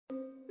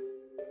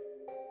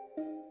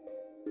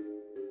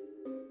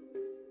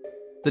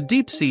The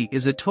deep sea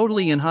is a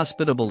totally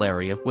inhospitable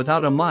area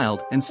without a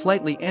mild and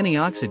slightly any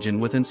oxygen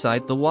within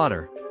inside the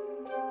water.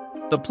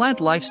 The plant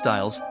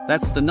lifestyles,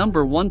 that's the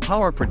number one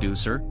power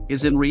producer,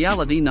 is in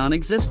reality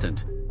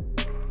non-existent.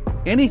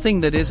 Anything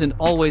that isn't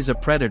always a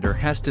predator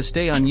has to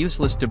stay on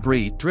useless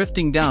debris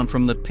drifting down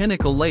from the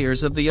pinnacle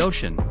layers of the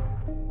ocean.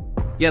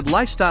 Yet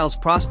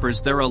lifestyles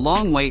prospers there a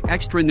long way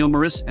extra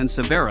numerous and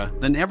severer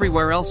than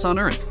everywhere else on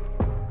Earth.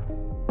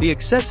 The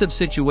excessive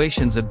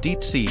situations of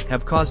deep sea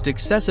have caused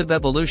excessive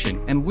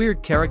evolution and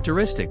weird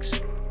characteristics.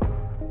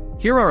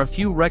 Here are a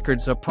few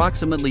records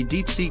approximately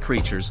deep sea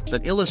creatures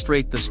that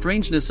illustrate the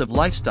strangeness of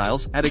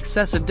lifestyles at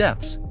excessive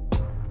depths.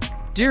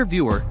 Dear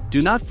viewer,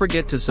 do not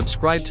forget to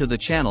subscribe to the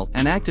channel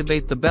and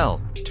activate the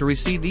bell to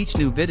receive each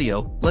new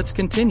video. Let's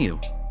continue.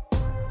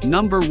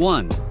 Number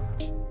 1.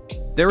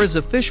 There is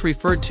a fish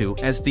referred to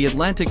as the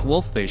Atlantic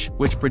wolffish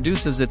which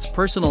produces its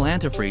personal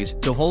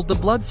antifreeze to hold the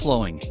blood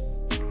flowing.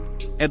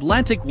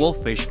 Atlantic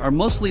wolffish are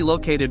mostly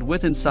located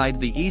withinside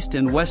the east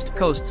and west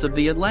coasts of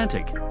the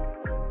Atlantic.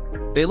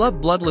 They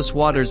love bloodless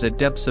waters at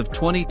depths of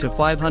 20 to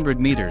 500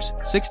 meters,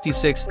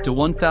 66 to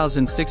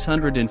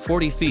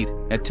 1,640 feet,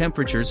 at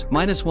temperatures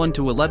 -1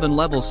 to 11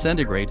 levels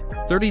centigrade,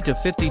 30 to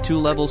 52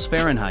 levels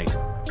Fahrenheit.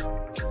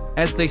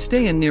 As they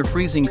stay in near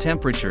freezing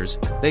temperatures,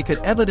 they could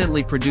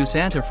evidently produce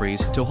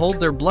antifreeze to hold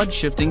their blood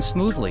shifting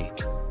smoothly.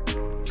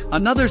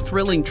 Another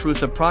thrilling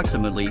truth: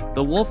 approximately,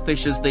 the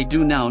wolffishes they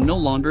do now no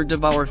longer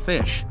devour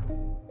fish.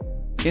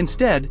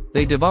 Instead,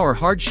 they devour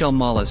hard-shell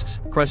mollusks,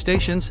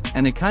 crustaceans,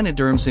 and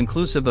echinoderms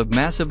inclusive of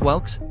massive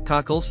whelks,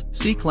 cockles,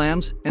 sea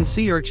clams, and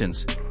sea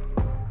urchins.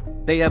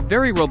 They have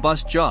very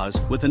robust jaws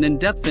with an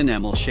in-depth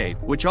enamel shape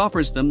which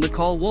offers them the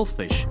call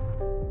wolffish.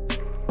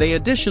 They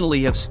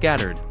additionally have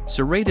scattered,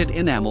 serrated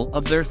enamel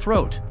of their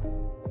throat.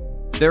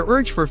 Their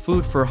urge for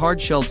food for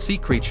hard-shelled sea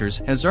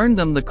creatures has earned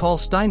them the call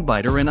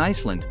steinbiter in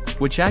Iceland,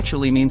 which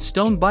actually means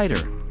stone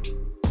biter.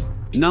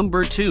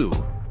 Number 2.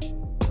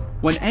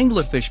 When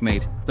anglerfish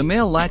mate, the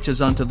male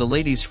latches onto the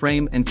lady's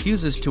frame and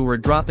fuses to her,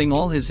 dropping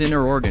all his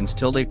inner organs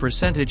till they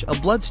percentage a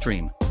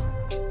bloodstream.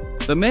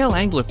 The male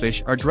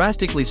anglerfish are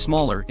drastically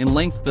smaller in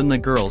length than the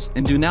girls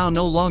and do now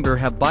no longer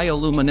have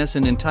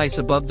bioluminescent entice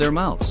above their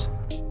mouths.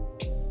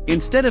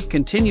 Instead of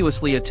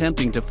continuously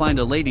attempting to find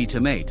a lady to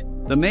mate,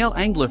 the male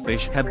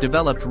anglerfish have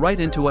developed right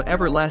into an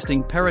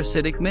everlasting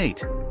parasitic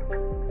mate.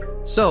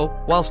 So,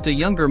 whilst a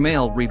younger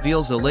male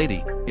reveals a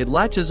lady, it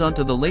latches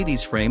onto the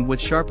lady's frame with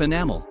sharp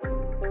enamel.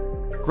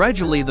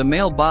 Gradually the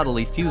male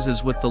bodily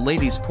fuses with the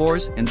lady's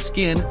pores and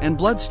skin and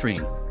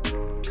bloodstream.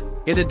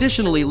 It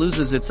additionally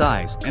loses its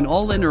eyes and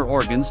all inner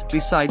organs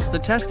besides the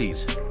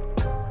testes.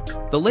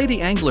 The lady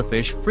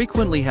anglerfish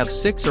frequently have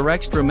 6 or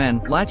extra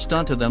men latched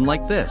onto them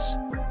like this.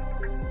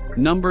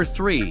 Number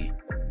 3.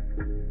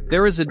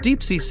 There is a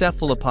deep-sea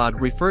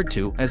cephalopod referred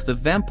to as the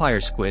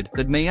vampire squid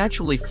that may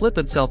actually flip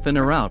itself in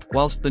or out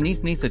whilst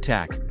beneath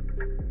attack.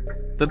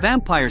 The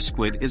vampire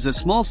squid is a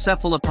small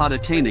cephalopod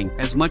attaining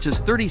as much as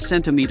 30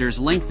 centimeters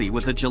lengthy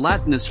with a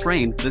gelatinous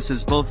frame. This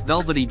is both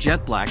velvety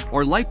jet black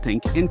or light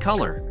pink in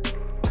color.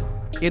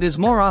 It is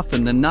more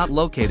often than not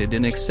located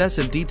in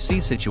excessive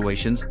deep-sea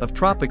situations of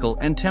tropical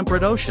and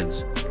temperate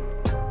oceans.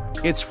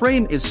 Its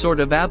frame is sort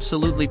of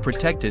absolutely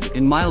protected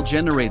in mild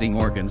generating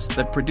organs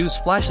that produce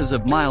flashes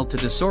of mild to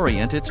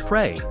disorient its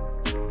prey.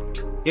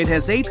 It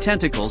has 8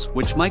 tentacles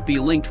which might be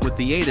linked with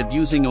the aid of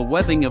using a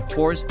webbing of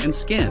pores and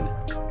skin.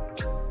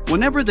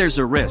 Whenever there's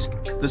a risk,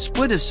 the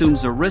squid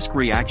assumes a risk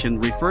reaction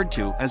referred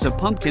to as a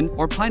pumpkin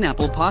or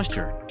pineapple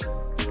posture.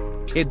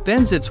 It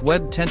bends its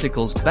webbed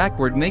tentacles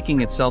backward, making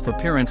itself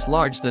appearance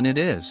larger than it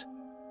is.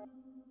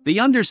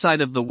 The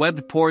underside of the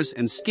webbed pores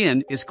and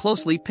skin is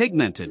closely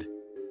pigmented.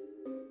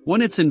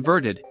 When it's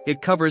inverted,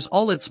 it covers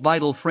all its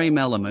vital frame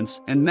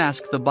elements and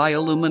masks the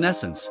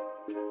bioluminescence.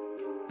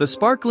 The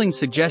sparkling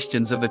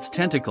suggestions of its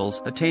tentacles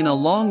attain a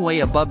long way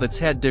above its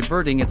head,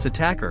 diverting its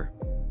attacker.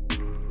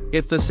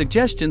 If the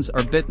suggestions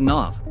are bitten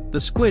off, the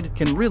squid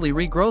can really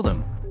regrow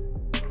them.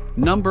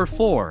 Number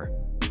 4.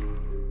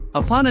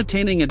 Upon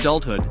attaining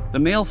adulthood, the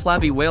male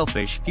flabby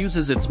whalefish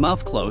fuses its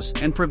mouth close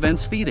and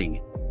prevents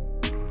feeding.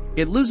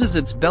 It loses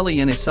its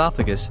belly and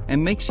esophagus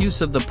and makes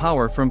use of the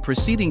power from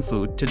preceding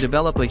food to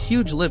develop a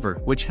huge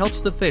liver which helps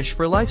the fish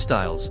for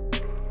lifestyles.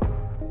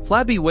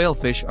 Flabby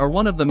whalefish are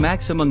one of the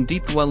maximum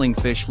deep-dwelling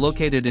fish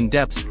located in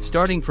depths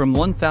starting from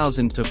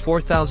 1,000 to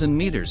 4,000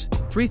 meters,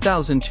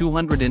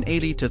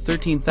 3,280 to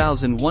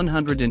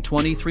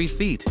 13,123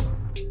 feet.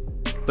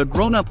 The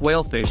grown-up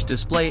whalefish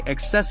display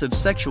excessive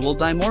sexual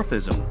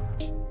dimorphism.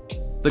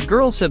 The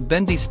girls have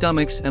bendy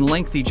stomachs and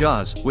lengthy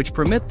jaws which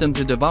permit them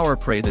to devour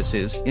prey. This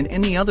is, in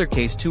any other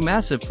case, too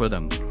massive for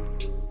them.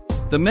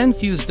 The men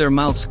fuse their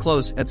mouths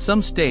close at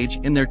some stage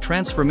in their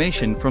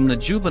transformation from the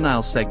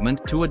juvenile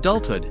segment to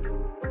adulthood.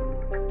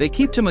 They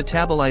keep to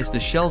metabolize the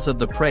shells of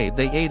the prey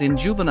they ate in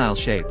juvenile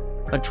shape,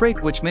 a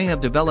trait which may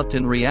have developed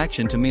in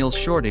reaction to meal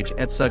shortage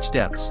at such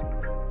depths.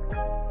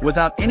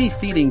 Without any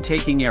feeding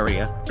taking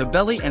area, the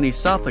belly and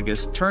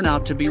esophagus turn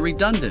out to be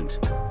redundant.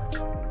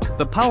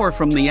 The power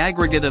from the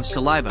aggregate of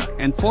saliva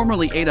and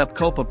formerly ate-up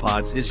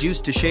copepods is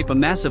used to shape a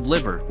massive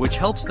liver, which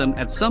helps them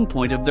at some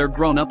point of their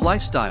grown-up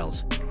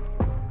lifestyles.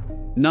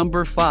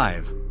 Number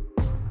 5.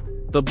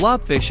 The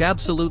blobfish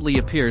absolutely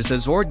appears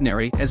as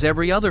ordinary as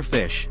every other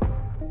fish.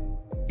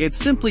 It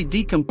simply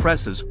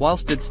decompresses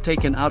whilst it's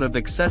taken out of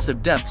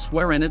excessive depths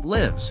wherein it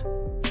lives.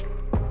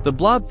 The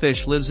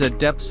blobfish lives at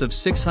depths of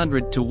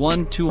 600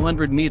 to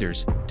 200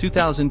 meters,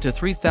 2,000 to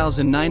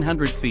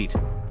 3,900 feet.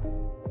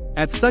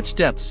 At such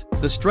depths,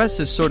 the stress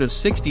is sort of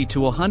 60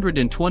 to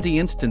 120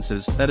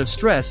 instances that of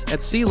stress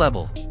at sea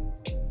level.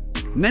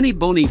 Many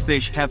bony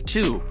fish have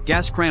two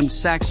gas-crammed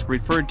sacs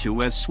referred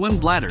to as swim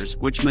bladders,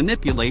 which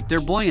manipulate their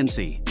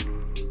buoyancy.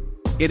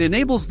 It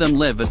enables them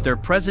live at their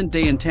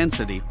present-day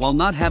intensity while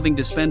not having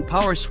to spend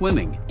power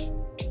swimming.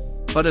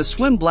 But a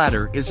swim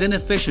bladder is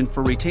inefficient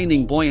for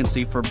retaining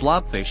buoyancy for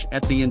blobfish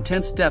at the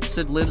intense depths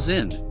it lives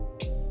in.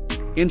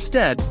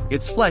 Instead,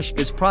 its flesh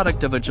is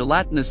product of a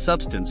gelatinous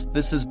substance.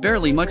 This is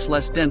barely much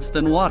less dense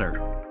than water.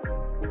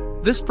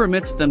 This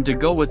permits them to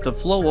go with the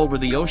flow over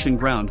the ocean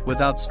ground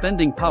without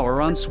spending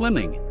power on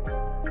swimming.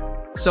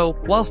 So,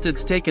 whilst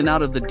it's taken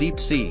out of the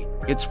deep sea,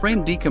 its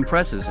frame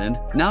decompresses and,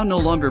 now no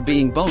longer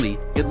being bony,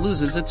 it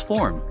loses its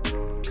form.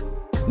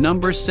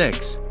 Number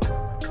 6.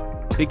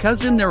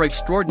 Because in their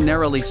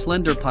extraordinarily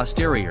slender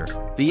posterior,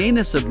 the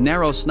anus of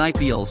narrow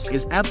snipe eels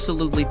is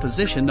absolutely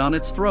positioned on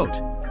its throat.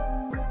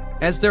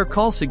 As their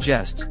call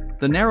suggests,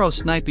 the narrow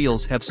snipe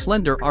eels have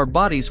slender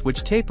bodies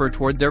which taper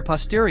toward their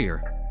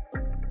posterior.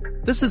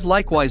 This is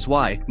likewise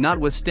why,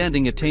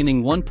 notwithstanding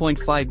attaining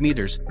 1.5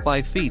 meters,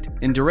 5 feet,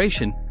 in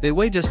duration, they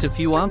weigh just a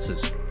few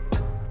ounces.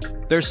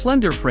 Their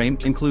slender frame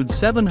includes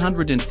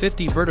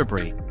 750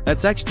 vertebrae,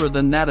 that's extra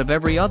than that of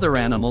every other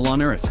animal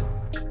on Earth.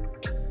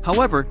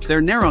 However,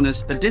 their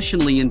narrowness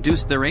additionally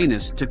induced their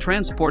anus to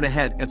transport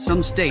ahead at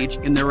some stage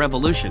in their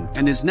evolution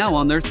and is now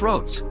on their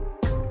throats.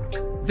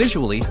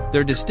 Visually,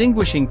 their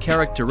distinguishing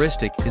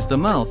characteristic is the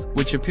mouth,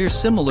 which appears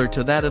similar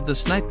to that of the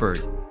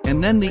snipebird,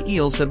 and then the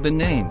eels have been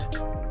named.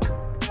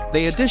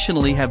 They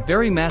additionally have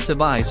very massive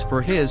eyes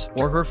for his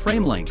or her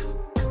frame length.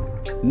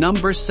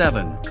 Number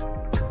 7.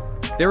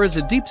 There is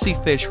a deep-sea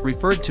fish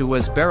referred to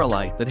as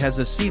barreli that has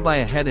a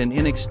C-via head and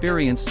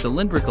inexperienced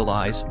cylindrical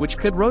eyes which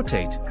could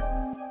rotate.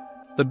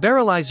 The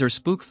barrelis or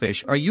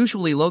spookfish are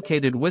usually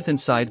located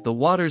withinside the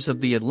waters of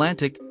the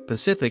Atlantic,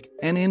 Pacific,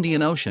 and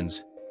Indian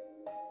Oceans.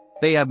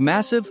 They have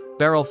massive,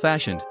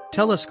 barrel-fashioned,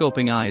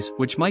 telescoping eyes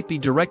which might be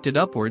directed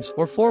upwards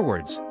or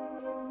forwards.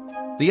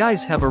 The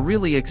eyes have a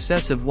really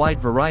excessive wide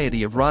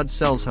variety of rod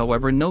cells,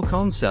 however no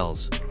cone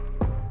cells.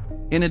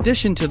 In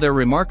addition to their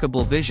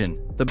remarkable vision,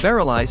 the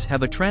barrelis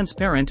have a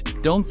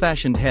transparent,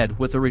 dome-fashioned head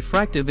with a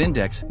refractive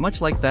index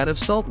much like that of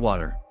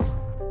saltwater.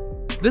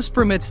 This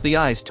permits the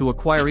eyes to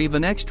acquire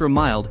even extra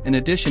mild in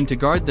addition to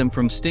guard them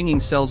from stinging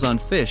cells on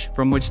fish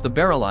from which the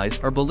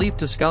barrelis are believed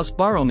to scouse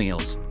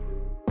barromeals.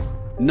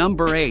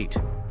 Number 8.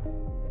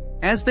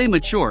 As they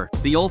mature,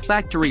 the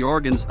olfactory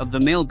organs of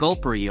the male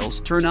gulper eels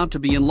turn out to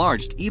be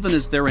enlarged even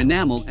as their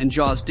enamel and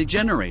jaws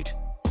degenerate.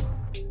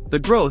 The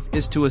growth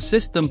is to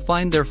assist them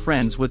find their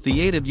friends with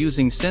the aid of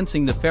using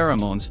sensing the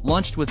pheromones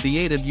launched with the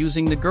aid of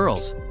using the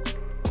girls.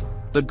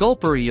 The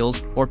gulper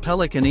eels, or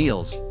pelican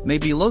eels, may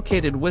be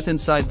located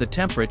withinside the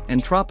temperate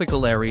and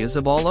tropical areas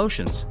of all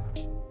oceans.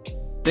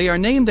 They are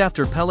named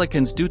after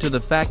pelicans due to the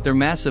fact their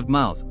massive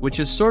mouth, which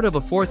is sort of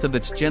a fourth of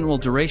its general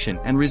duration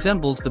and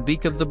resembles the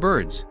beak of the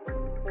birds.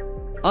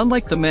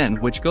 Unlike the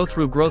men, which go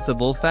through growth of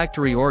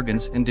olfactory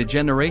organs and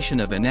degeneration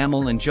of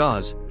enamel and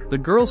jaws, the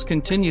girls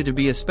continue to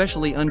be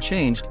especially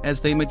unchanged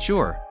as they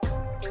mature.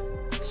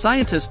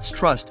 Scientists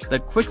trust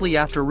that quickly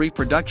after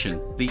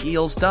reproduction, the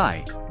eels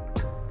die.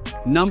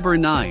 Number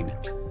 9.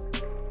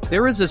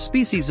 There is a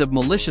species of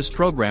malicious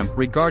program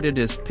regarded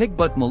as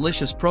pigbutt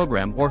malicious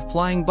program or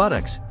flying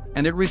buttocks,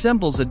 and it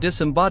resembles a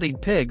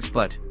disembodied pig's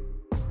butt.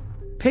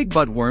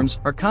 Pigbutt worms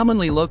are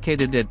commonly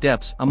located at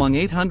depths among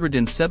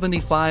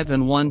 875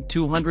 and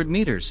 200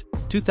 meters,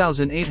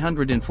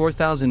 2,800 and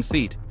 4,000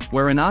 feet,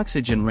 wherein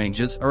oxygen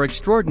ranges are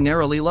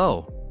extraordinarily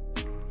low.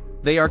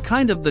 They are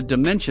kind of the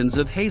dimensions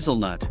of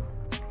hazelnut.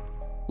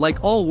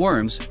 Like all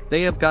worms,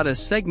 they have got a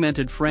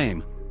segmented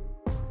frame.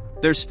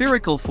 Their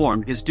spherical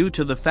form is due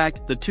to the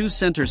fact the two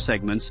center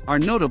segments are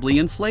notably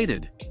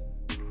inflated.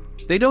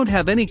 They don't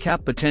have any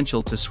cap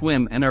potential to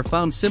swim and are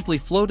found simply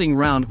floating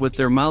round with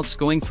their mouths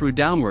going through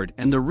downward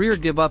and the rear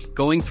give up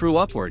going through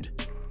upward.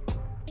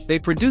 They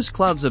produce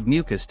clouds of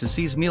mucus to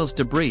seize meals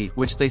debris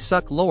which they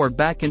suck lower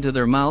back into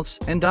their mouths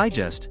and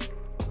digest.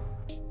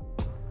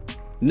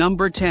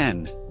 Number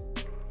 10.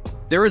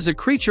 There is a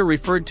creature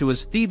referred to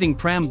as thieving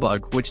pram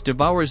bug which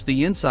devours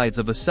the insides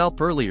of a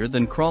salp earlier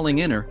than crawling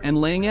inner and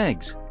laying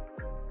eggs.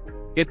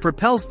 It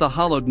propels the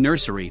hollowed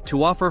nursery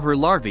to offer her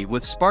larvae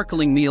with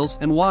sparkling meals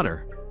and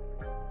water.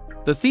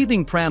 The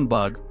thieving pram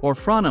bug, or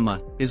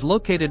phronema, is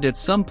located at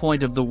some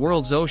point of the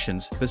world's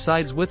oceans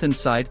besides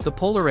withinside the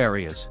polar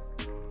areas.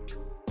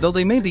 Though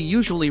they may be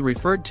usually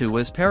referred to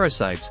as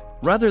parasites,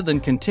 rather than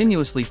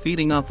continuously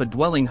feeding off a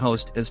dwelling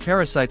host as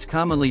parasites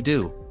commonly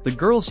do, the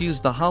girls use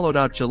the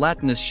hollowed-out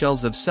gelatinous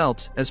shells of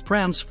salps as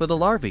prams for the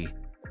larvae.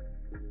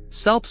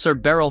 Salps are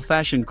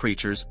barrel-fashioned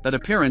creatures that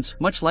appearance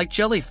much like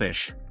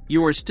jellyfish.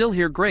 You are still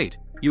here, great.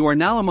 You are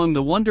now among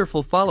the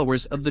wonderful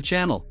followers of the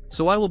channel,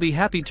 so I will be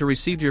happy to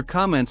receive your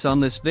comments on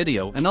this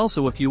video, and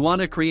also if you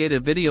want to create a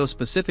video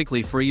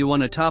specifically for you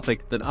on a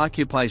topic that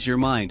occupies your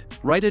mind,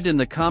 write it in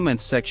the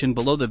comments section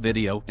below the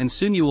video and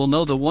soon you will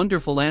know the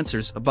wonderful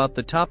answers about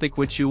the topic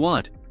which you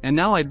want. And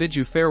now I bid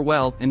you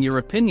farewell and your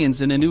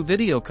opinions in a new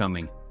video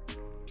coming.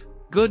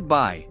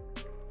 Goodbye.